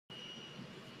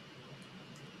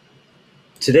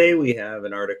Today we have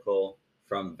an article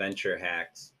from Venture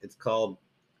Hacks. It's called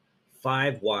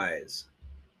Five Whys,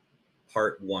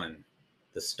 Part 1,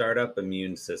 The Startup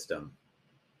Immune System.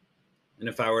 And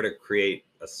if I were to create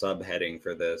a subheading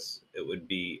for this, it would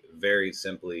be very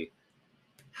simply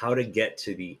how to get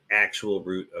to the actual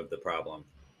root of the problem.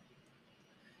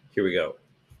 Here we go.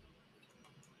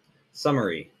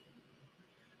 Summary.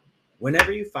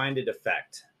 Whenever you find a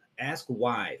defect, ask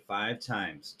why 5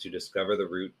 times to discover the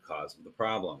root cause of the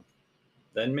problem.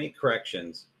 Then make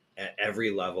corrections at every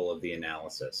level of the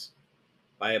analysis.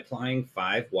 By applying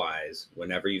 5 whys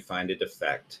whenever you find a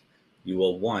defect, you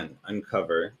will 1.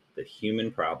 Uncover the human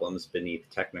problems beneath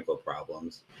technical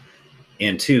problems,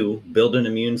 and 2. Build an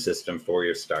immune system for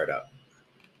your startup.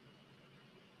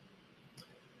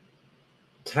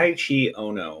 Taiichi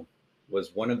Ohno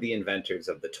was one of the inventors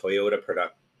of the Toyota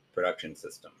production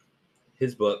system.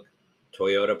 His book,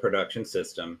 Toyota Production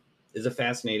System, is a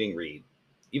fascinating read,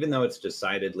 even though it's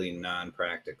decidedly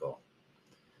non-practical.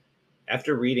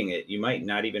 After reading it, you might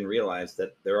not even realize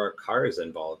that there are cars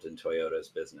involved in Toyota's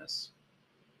business.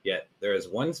 Yet, there is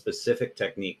one specific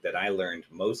technique that I learned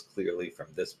most clearly from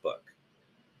this book: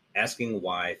 asking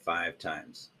why 5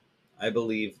 times. I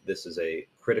believe this is a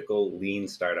critical lean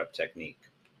startup technique.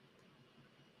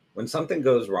 When something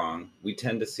goes wrong, we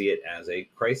tend to see it as a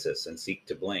crisis and seek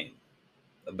to blame.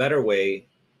 A better way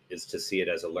is to see it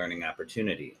as a learning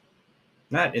opportunity,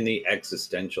 not in the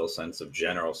existential sense of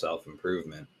general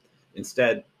self-improvement.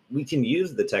 Instead, we can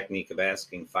use the technique of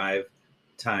asking 5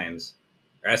 times,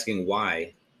 or asking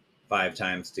why 5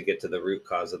 times, to get to the root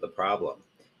cause of the problem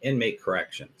and make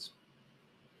corrections.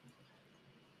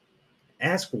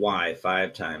 Ask why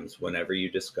 5 times whenever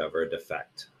you discover a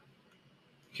defect.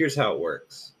 Here's how it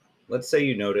works. Let's say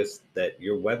you notice that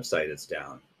your website is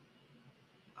down.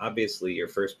 Obviously, your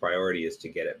first priority is to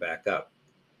get it back up.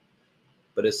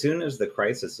 But as soon as the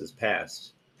crisis is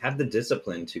past, have the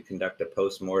discipline to conduct a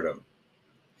post-mortem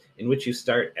in which you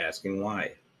start asking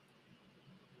why.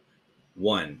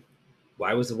 1.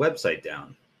 Why was the website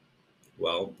down?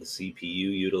 Well, the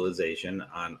CPU utilization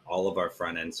on all of our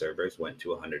front-end servers went to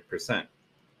 100%.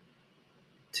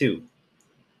 2.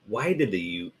 Why did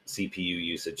the CPU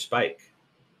usage spike?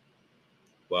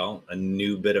 Well, a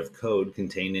new bit of code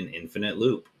contained an infinite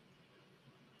loop.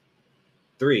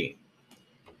 3.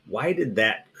 Why did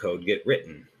that code get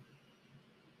written?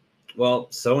 Well,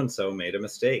 so-and-so made a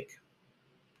mistake.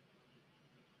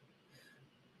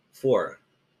 4.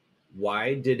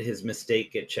 Why did his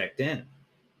mistake get checked in?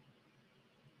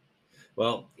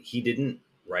 Well, he didn't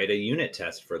write a unit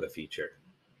test for the feature.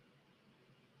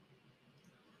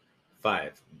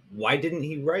 5. Why didn't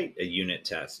he write a unit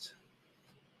test?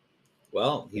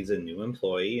 Well, he's a new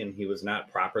employee and he was not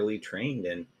properly trained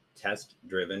in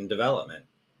test-driven development,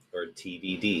 or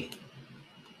TDD.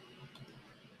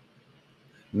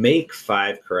 Make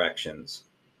 5 corrections.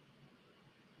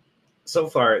 So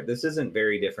far, this isn't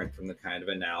very different from the kind of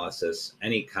analysis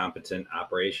any competent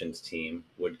operations team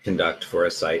would conduct for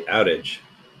a site outage.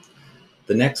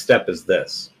 The next step is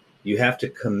this: you have to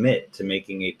commit to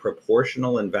making a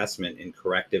proportional investment in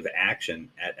corrective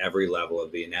action at every level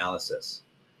of the analysis.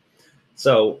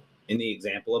 So, in the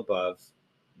example above,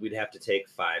 we'd have to take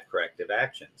 5 corrective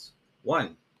actions.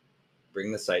 1.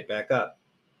 Bring the site back up.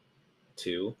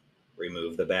 2.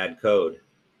 Remove the bad code.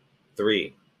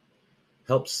 3.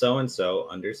 Help so-and-so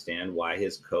understand why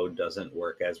his code doesn't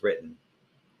work as written.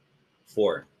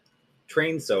 4.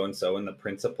 Train so-and-so in the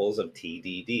principles of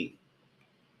TDD.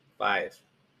 5.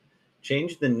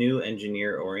 Change the new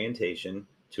engineer orientation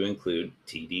to include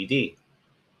TDD.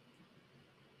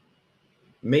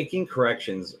 Making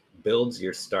corrections builds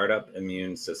your startup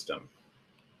immune system.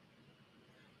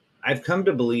 I've come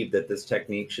to believe that this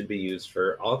technique should be used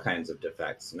for all kinds of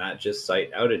defects, not just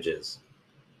site outages.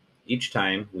 Each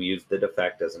time, we use the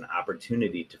defect as an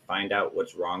opportunity to find out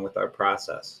what's wrong with our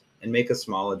process and make a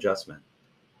small adjustment.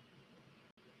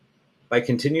 By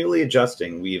continually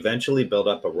adjusting, we eventually build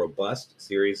up a robust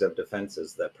series of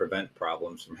defenses that prevent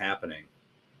problems from happening.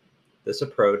 This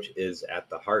approach is at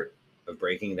the heart of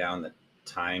breaking down the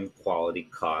time, quality,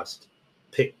 cost,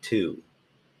 pick 2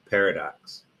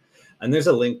 paradox. And there's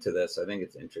a link to this. I think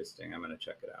it's interesting. I'm going to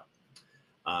check it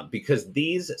out. Because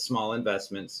these small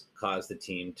investments cause the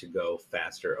team to go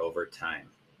faster over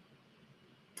time.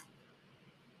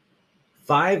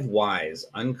 5 Whys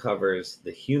uncovers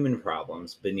the human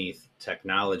problems beneath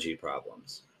technology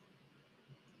problems.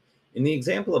 In the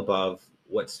example above,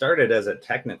 what started as a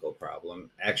technical problem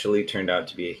actually turned out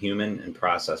to be a human and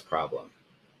process problem.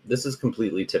 This is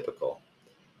completely typical.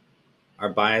 Our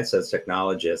bias as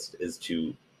technologists is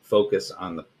to focus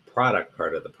on the product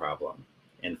part of the problem,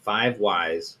 and 5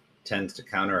 Whys tends to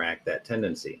counteract that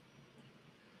tendency.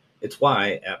 It's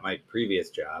why, at my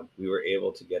previous job, we were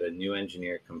able to get a new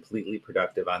engineer completely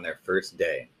productive on their first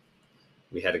day.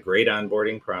 We had a great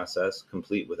onboarding process,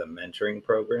 complete with a mentoring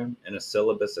program and a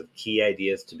syllabus of key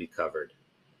ideas to be covered.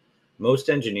 Most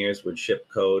engineers would ship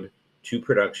code to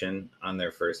production on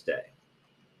their first day.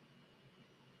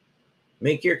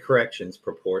 Make your corrections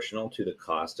proportional to the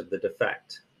cost of the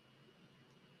defect.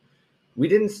 We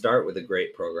didn't start with a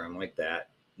great program like that,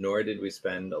 nor did we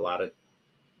spend a lot of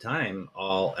time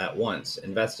all at once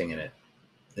investing in it.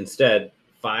 Instead,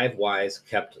 5 whys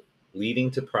kept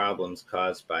leading to problems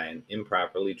caused by an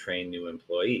improperly trained new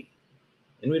employee.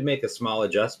 And we'd make a small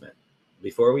adjustment.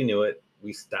 Before we knew it,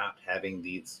 we stopped having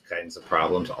these kinds of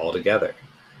problems altogether.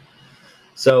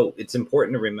 So it's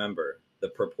important to remember the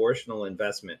proportional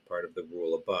investment part of the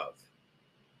rule above.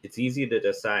 It's easy to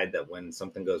decide that when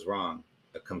something goes wrong,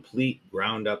 a complete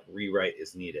ground up rewrite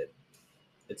is needed.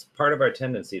 It's part of our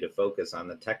tendency to focus on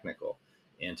the technical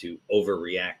and to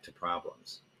overreact to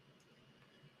problems.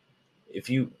 If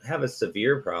you have a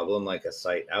severe problem like a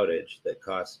site outage that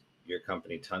costs your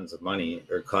company tons of money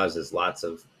or causes lots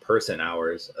of person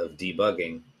hours of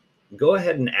debugging, go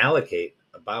ahead and allocate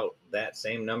about that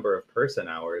same number of person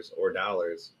hours or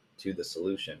dollars to the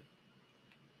solution.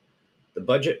 The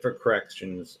budget for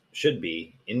corrections should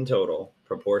be, in total,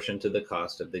 proportion to the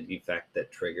cost of the defect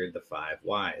that triggered the 5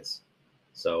 whys.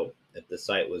 So if the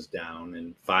site was down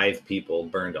and 5 people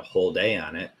burned a whole day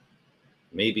on it,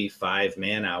 maybe 5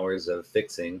 man hours of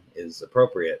fixing is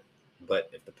appropriate. But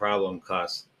if the problem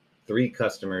costs 3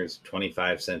 customers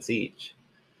 25 cents each,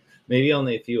 maybe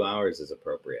only a few hours is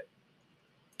appropriate.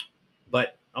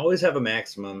 But always have a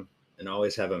maximum and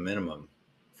always have a minimum.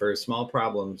 For small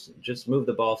problems, just move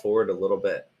the ball forward a little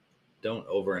bit. Don't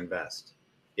overinvest.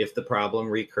 If the problem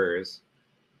recurs,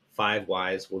 5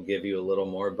 whys will give you a little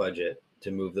more budget to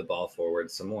move the ball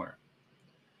forward some more.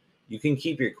 You can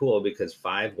keep your cool because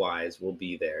 5 whys will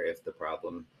be there if the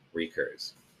problem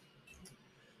recurs.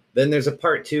 Then there's a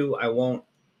part 2. I won't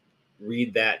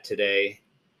read that today.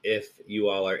 If you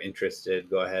all are interested,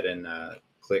 go ahead and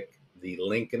click the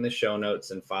link in the show notes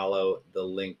and follow the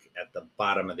link at the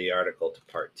bottom of the article to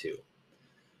part 2.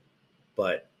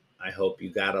 But I hope you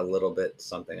got a little bit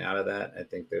something out of that. I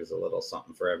think there's a little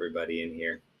something for everybody in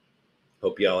here.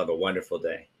 Hope you all have a wonderful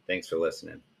day. Thanks for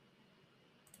listening.